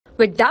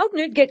With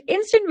Doubtnut, get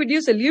instant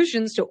video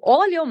solutions to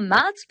all your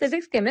maths,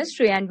 physics,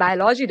 chemistry, and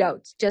biology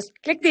doubts. Just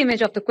click the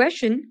image of the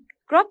question,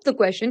 crop the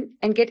question,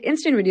 and get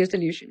instant video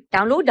solution.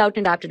 Download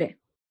Doubtnut app today.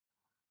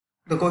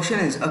 The question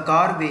is, a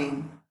car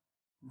weighing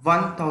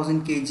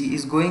 1000 kg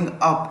is going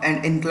up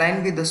and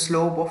inclined with a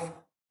slope of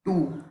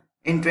 2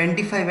 in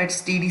 25 at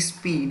steady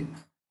speed.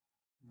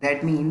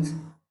 That means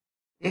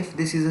if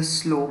this is a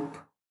slope,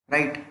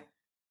 right, this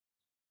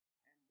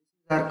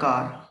is our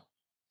car,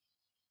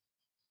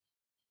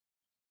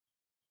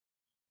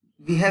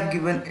 we have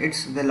given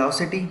its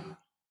velocity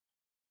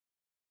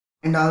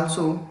and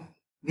also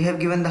we have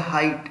given the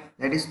height,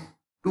 that is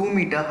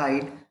 2-meter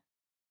height,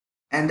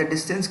 and the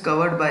distance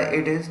covered by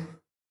it is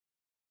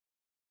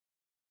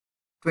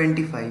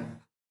 25,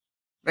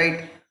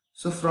 right?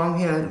 So from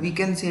here we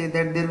can say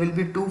that there will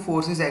be two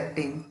forces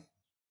acting,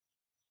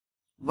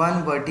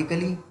 one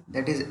vertically,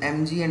 that is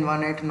mg, and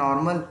one at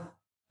normal,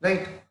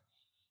 right?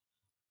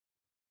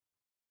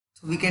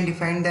 So we can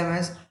define them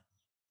as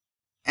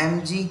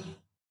mg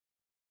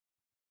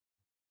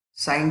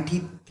sine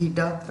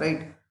theta,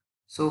 right?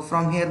 So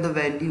from here the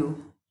value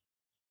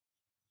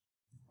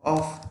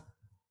of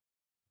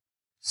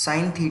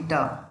sine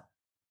theta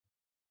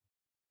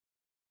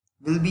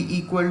will be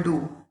equal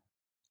to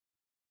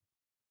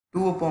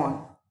 2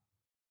 upon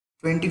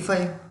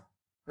 25,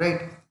 right?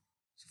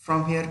 So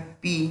from here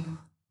P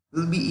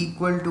will be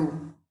equal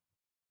to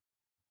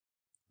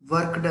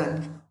work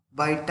done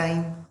by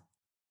time,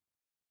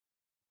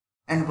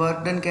 and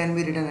work done can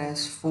be written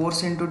as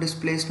force into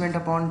displacement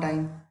upon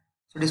time.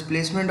 So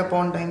displacement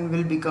upon time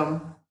will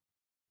become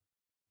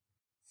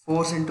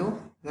force into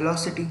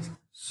velocity.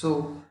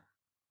 So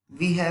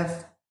we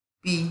have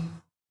P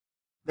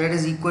that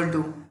is equal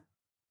to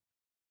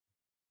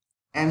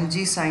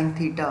mg sine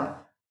theta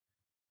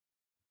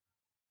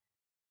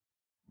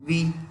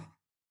V.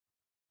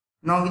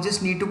 Now we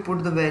just need to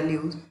put the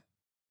values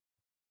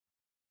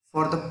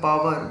for the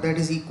power, that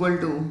is equal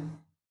to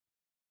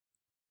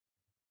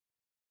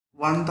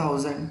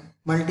 1000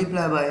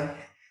 multiply by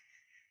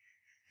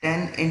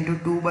 10 into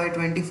 2 by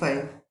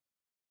 25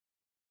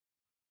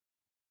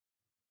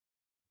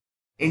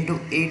 into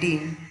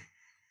 18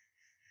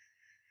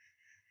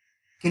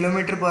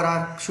 kilometer per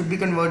hour should be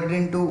converted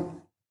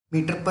into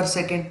meter per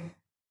second,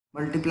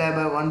 multiply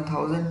by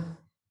 1000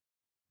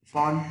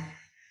 upon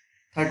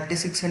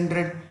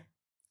 3600.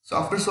 So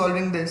after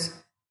solving this,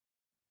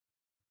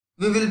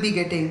 we will be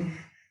getting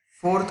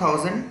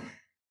 4000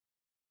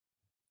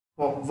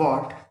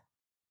 watt,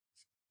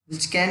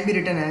 which can be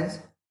written as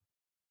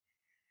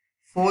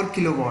 4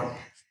 kilowatt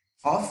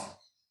of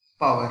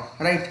power,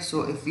 right?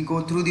 So if we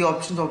go through the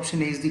options,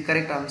 option A is the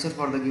correct answer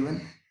for the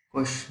given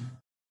question.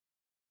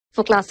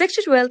 For class 6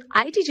 to 12,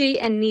 IIT JEE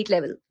and NEET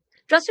level.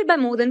 Trusted by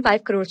more than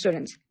 5 crore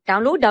students.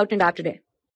 Download Doubtnut app today.